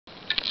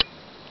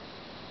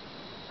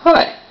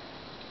Hi,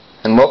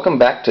 and welcome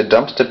back to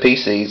Dumpster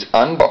PC's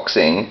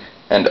unboxing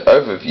and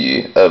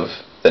overview of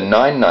the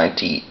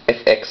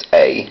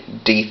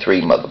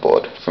 990FXA-D3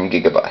 motherboard from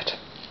Gigabyte,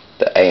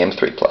 the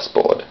AM3 Plus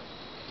board.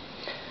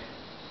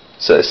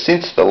 So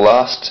since the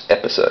last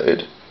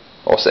episode,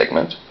 or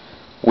segment,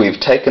 we've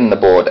taken the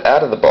board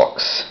out of the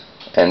box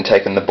and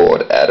taken the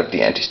board out of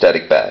the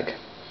anti-static bag.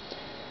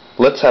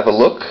 Let's have a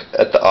look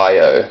at the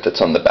I/O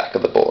that's on the back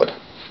of the board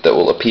that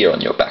will appear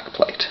on your back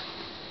plate.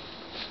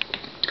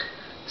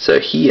 So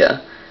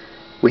here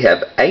we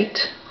have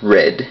 8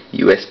 red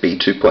USB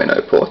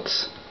 2.0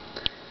 ports,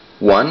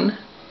 1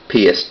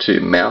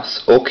 PS2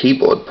 mouse or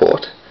keyboard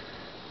port,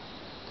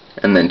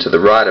 and then to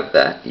the right of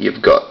that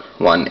you've got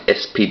one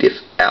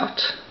SPDIF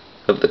out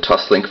of the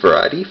Toslink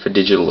variety for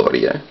digital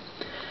audio.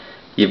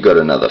 You've got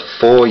another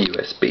 4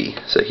 USB,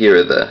 so here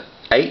are the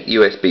 8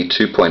 USB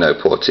 2.0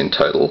 ports in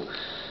total,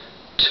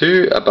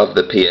 2 above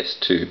the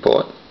PS2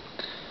 port,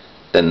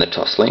 then the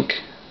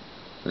Toslink,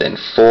 then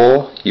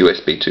 4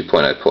 USB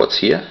 2.0 ports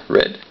here,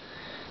 red.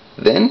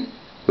 Then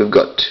we've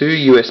got 2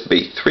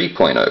 USB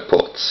 3.0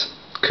 ports,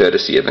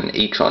 courtesy of an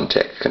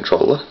EtronTech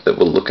controller that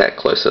we'll look at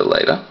closer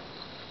later.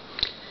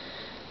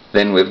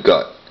 Then we've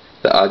got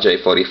the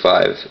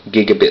RJ45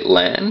 Gigabit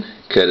LAN,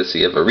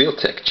 courtesy of a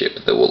Realtek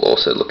chip that we'll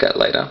also look at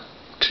later.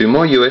 2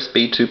 more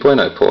USB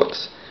 2.0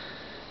 ports,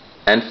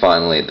 and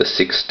finally the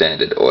 6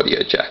 standard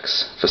audio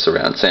jacks for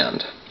surround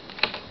sound.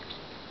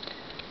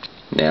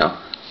 Now,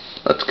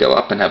 let's go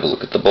up and have a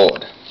look at the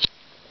board.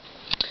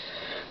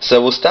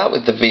 So we'll start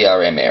with the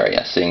VRM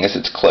area, seeing as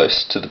it's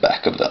close to the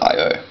back of the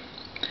I/O.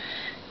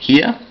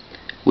 Here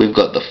we've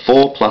got the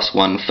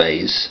 4+1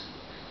 phase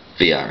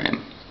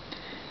VRM,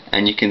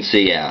 and you can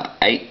see our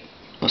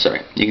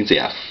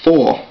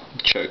 4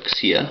 chokes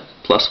here,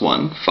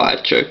 +1,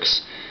 5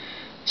 chokes.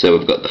 So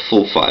we've got the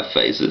full 5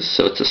 phases,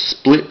 so it's a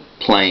split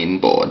plane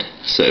board,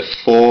 so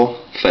 4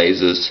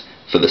 phases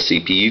for the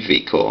CPU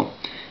V-core,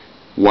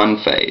 1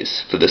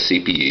 phase for the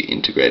CPU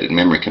integrated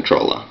memory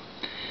controller.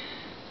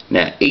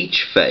 Now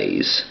each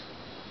phase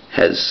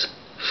has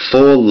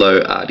 4 low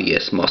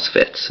RDS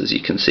MOSFETs, as you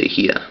can see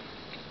here.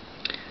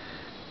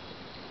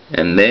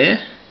 And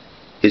there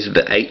is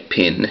the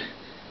 8-pin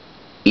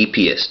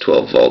EPS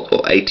 12V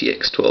or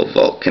ATX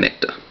 12V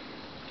connector.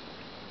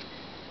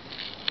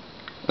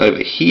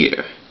 Over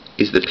here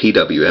is the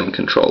PWM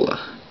controller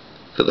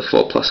for the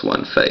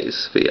 4+1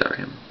 phase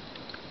VRM.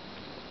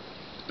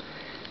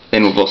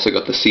 Then we've also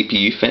got the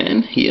CPU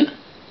fan here.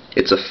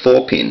 It's a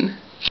 4-pin,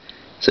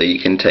 so you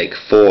can take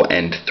 4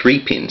 and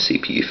 3-pin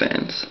CPU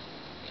fans.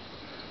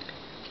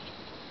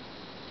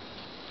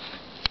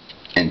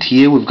 And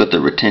here we've got the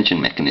retention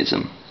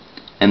mechanism,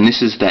 and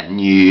this is that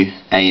new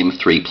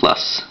AM3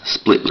 Plus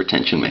split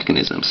retention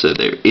mechanism, so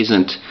there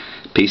isn't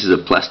pieces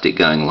of plastic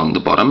going along the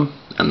bottom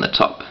and the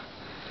top.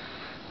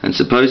 And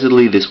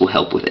supposedly this will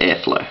help with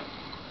airflow.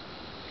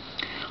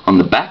 On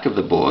the back of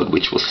the board,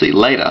 which we'll see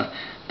later,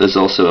 there's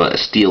also a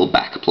steel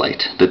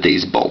backplate that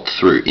these bolt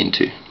through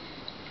into.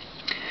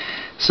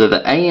 So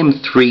the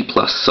AM3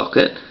 Plus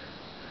socket,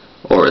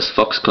 or as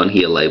Foxconn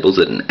here labels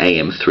it an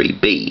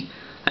AM3B,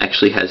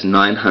 actually has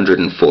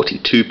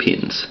 942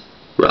 pins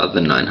rather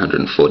than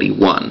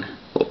 941,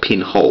 or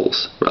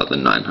pinholes rather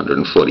than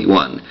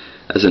 941,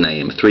 as an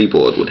AM3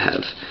 board would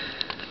have.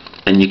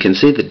 And you can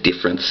see the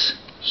difference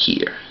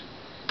here.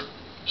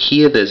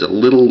 Here there's a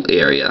little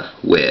area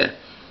where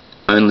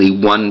only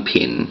 1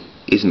 pin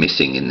is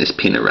missing in this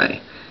pin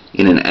array.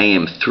 In an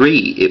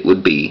AM3 it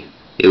would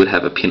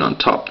have a pin on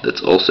top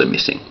that's also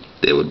missing.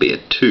 There would be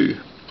 2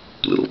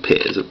 little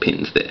pairs of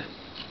pins there.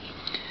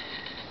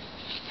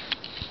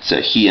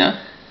 So here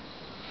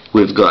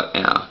we've got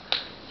our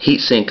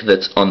heatsink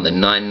that's on the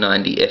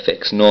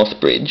 990FX North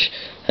bridge,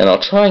 and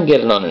I'll try and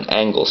get it on an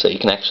angle so you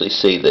can actually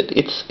see that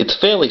it's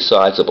fairly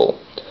sizable.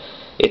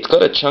 It's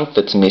got a chunk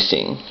that's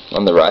missing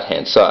on the right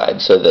hand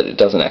side so that it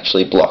doesn't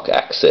actually block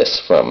access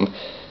from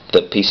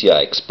the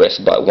PCI Express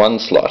by 1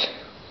 slot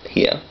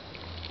here.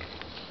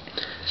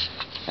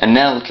 And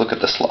now let's look at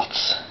the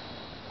slots.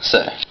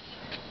 So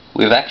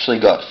we've actually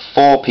got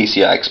 4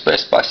 PCI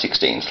Express by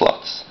 16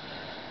 slots,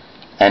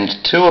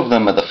 and 2 of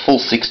them are the full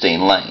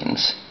 16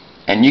 lanes,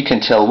 and you can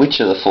tell which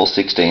are the full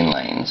 16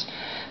 lanes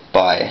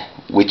by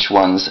which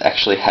ones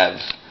actually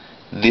have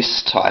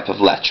this type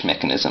of latch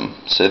mechanism.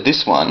 So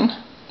this one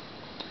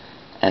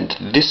and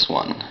this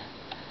one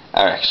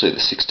are actually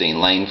the 16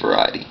 lane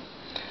variety.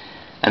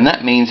 And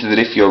that means that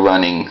if you're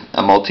running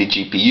a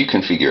multi-GPU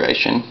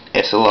configuration,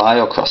 SLI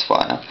or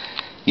Crossfire,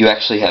 you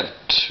actually have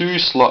 2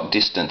 slot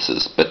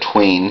distances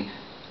between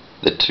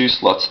the 2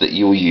 slots that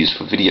you will use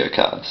for video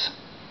cards.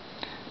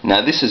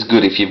 Now this is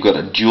good if you've got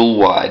a dual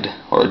wide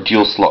or a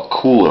dual slot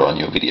cooler on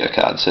your video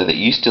card, so that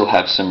you still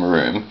have some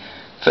room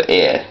for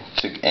air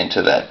to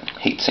enter that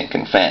heatsink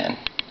and fan.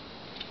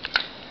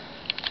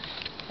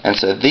 And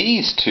so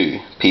these 2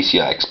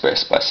 PCI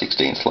Express by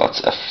 16 slots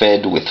are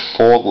fed with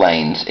 4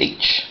 lanes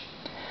each.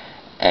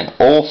 And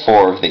all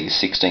 4 of these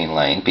 16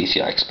 lane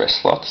PCI Express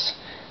slots,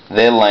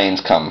 their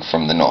lanes come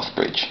from the North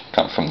Bridge,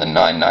 come from the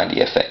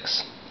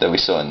 990FX that we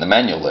saw in the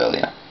manual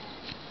earlier.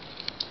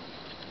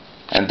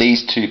 And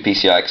these two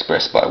PCI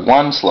Express by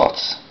 1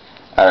 slots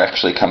are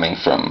actually coming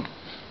from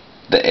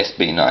the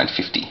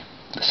SB950,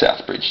 the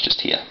south bridge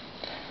just here,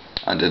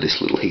 under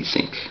this little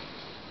heatsink.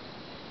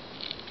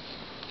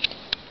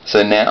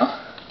 So now,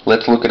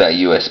 let's look at our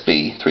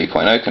USB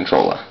 3.0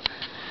 controller.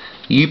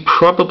 You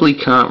probably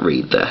can't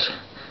read that,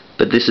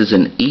 but this is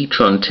an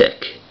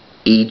EtronTech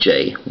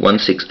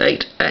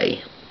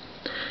EJ168A.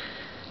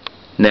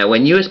 Now,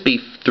 when USB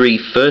 3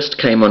 first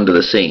came onto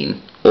the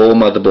scene, all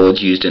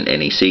motherboards used an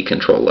NEC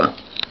controller,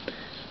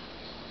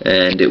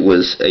 and it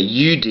was a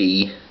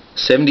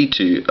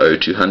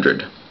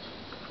UD720200,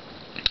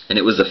 and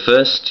it was the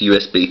first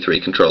USB 3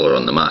 controller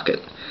on the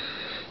market.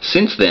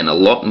 Since then, a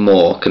lot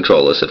more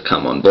controllers have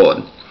come on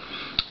board.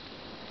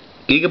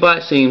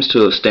 Gigabyte seems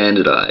to have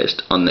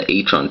standardized on the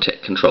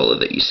EtronTech controller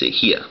that you see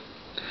here.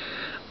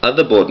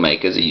 Other board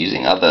makers are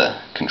using other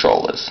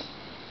controllers.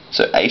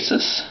 So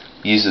ASUS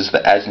uses the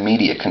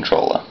ASMedia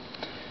controller,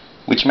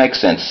 which makes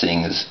sense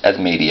seeing as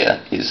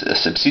ASMedia is a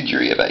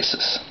subsidiary of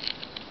ASUS.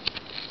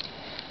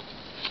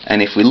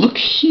 And if we look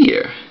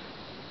here,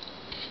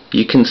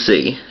 you can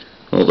see,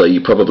 although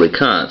you probably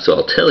can't, so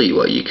I'll tell you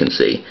what you can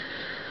see,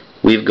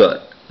 we've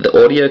got the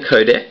audio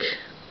codec,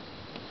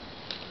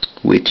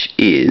 which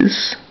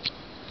is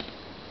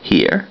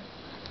here,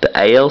 the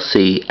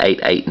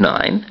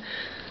ALC889,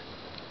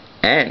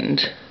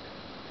 and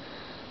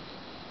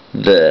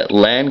the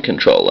LAN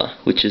controller,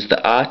 which is the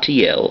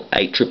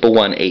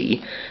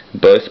RTL8111E,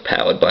 both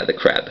powered by the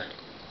Crab,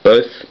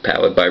 both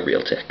powered by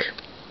Realtek.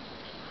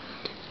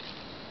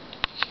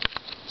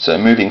 So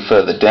moving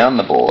further down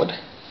the board,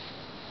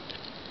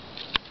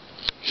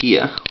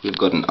 here we've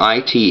got an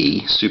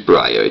ITE Super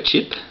I/O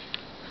chip.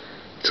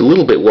 It's a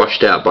little bit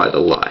washed out by the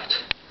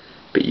light,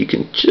 but you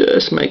can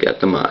just make out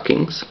the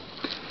markings.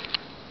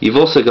 You've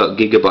also got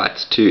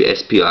Gigabyte's 2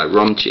 SPI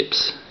ROM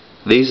chips.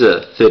 These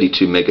are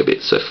 32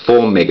 megabits, so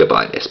 4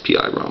 megabyte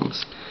SPI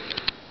ROMs.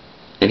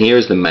 And here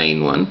is the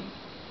main one.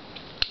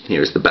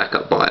 Here is the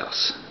backup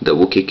BIOS that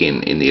will kick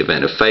in the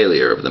event of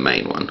failure of the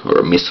main one, or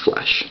a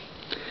misflash.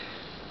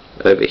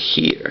 Over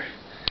here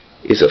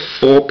is a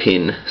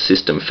 4-pin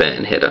system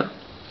fan header.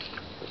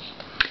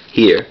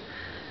 Here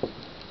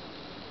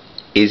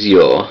is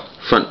your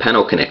front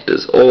panel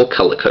connectors, all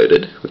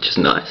color-coded, which is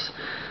nice,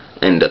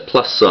 and a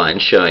plus sign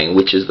showing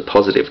which is the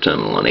positive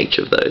terminal on each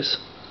of those.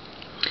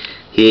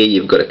 Here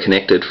you've got a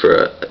connector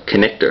for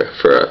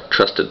a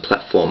trusted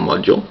platform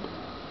module.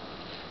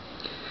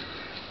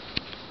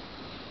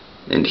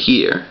 And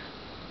here,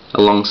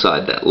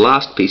 alongside that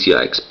last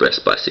PCI Express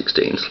by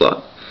 16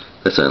 slot,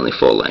 that's only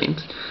 4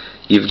 lanes,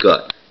 you've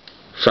got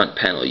front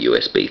panel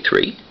USB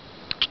 3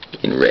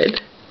 in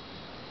red.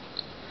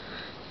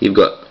 You've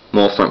got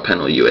more front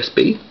panel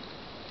USB,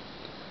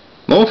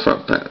 more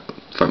front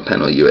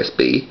panel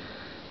USB,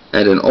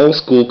 and an old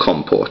school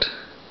COM port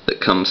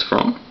that comes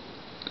from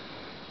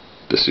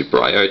the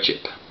Super I/O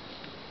chip,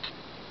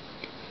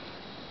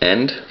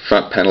 and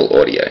front panel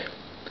audio.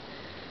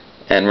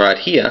 And right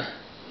here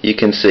you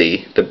can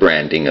see the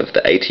branding of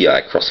the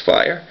ATI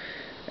Crossfire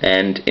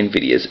and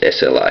NVIDIA's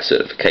SLI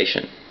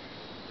certification.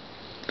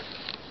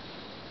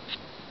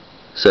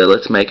 So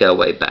let's make our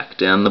way back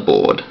down the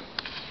board,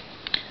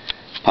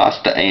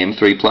 past the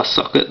AM3 Plus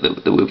socket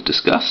that we've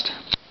discussed,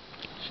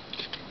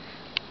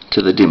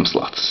 to the DIMM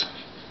slots.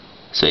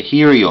 So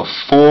here are your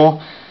 4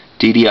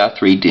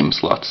 DDR3 DIMM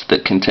slots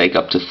that can take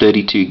up to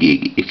 32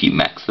 gig if you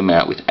max them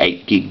out with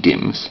 8 gig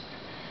DIMMs.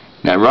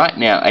 Now right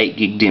now 8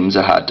 gig DIMMs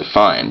are hard to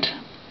find,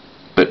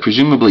 but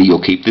presumably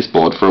you'll keep this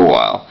board for a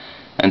while,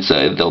 and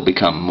so they'll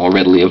become more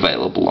readily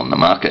available on the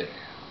market.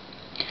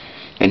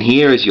 And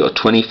here is your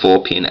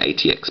 24-pin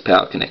ATX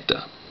power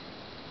connector.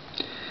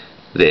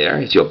 There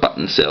is your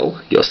button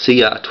cell, your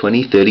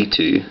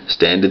CR2032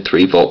 standard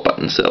 3-volt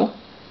button cell,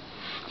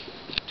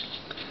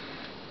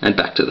 and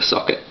back to the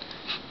socket.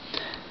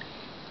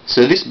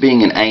 So this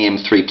being an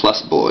AM3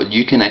 Plus board,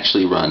 you can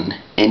actually run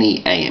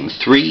any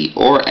AM3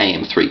 or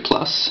AM3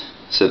 Plus,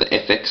 so the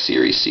FX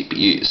series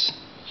CPUs.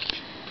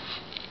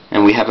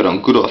 And we have it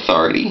on good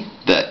authority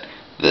that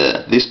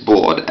this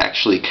board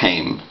actually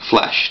came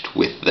flashed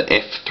with the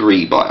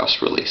F3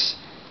 BIOS release,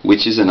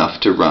 which is enough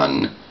to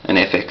run an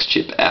FX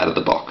chip out of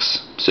the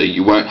box. So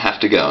you won't have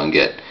to go and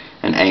get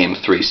an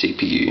AM3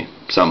 CPU,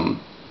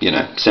 some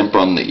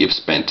Sempron that you've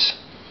spent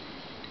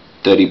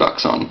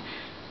 $30 on,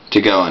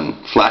 to go and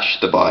flash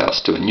the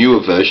BIOS to a newer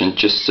version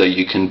just so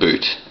you can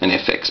boot an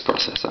FX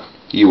processor.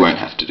 You won't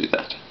have to do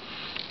that.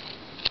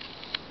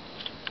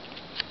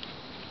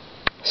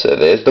 So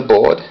there's the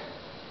board.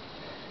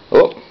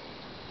 Oh,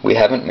 we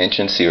haven't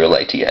mentioned serial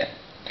ATA.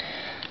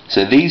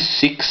 So these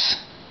 6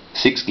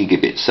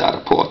 gigabit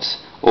SATA ports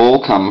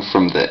all come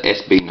from the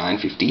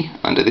SB950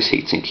 under this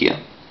heatsink here,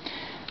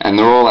 and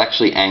they're all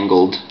actually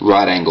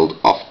right angled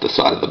off the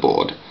side of the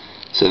board.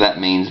 So that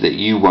means that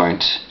you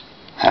won't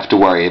have to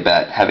worry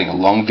about having a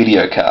long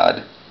video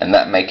card and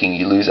that making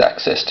you lose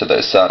access to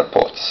those SATA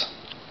ports.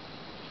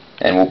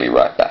 And we'll be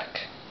right back.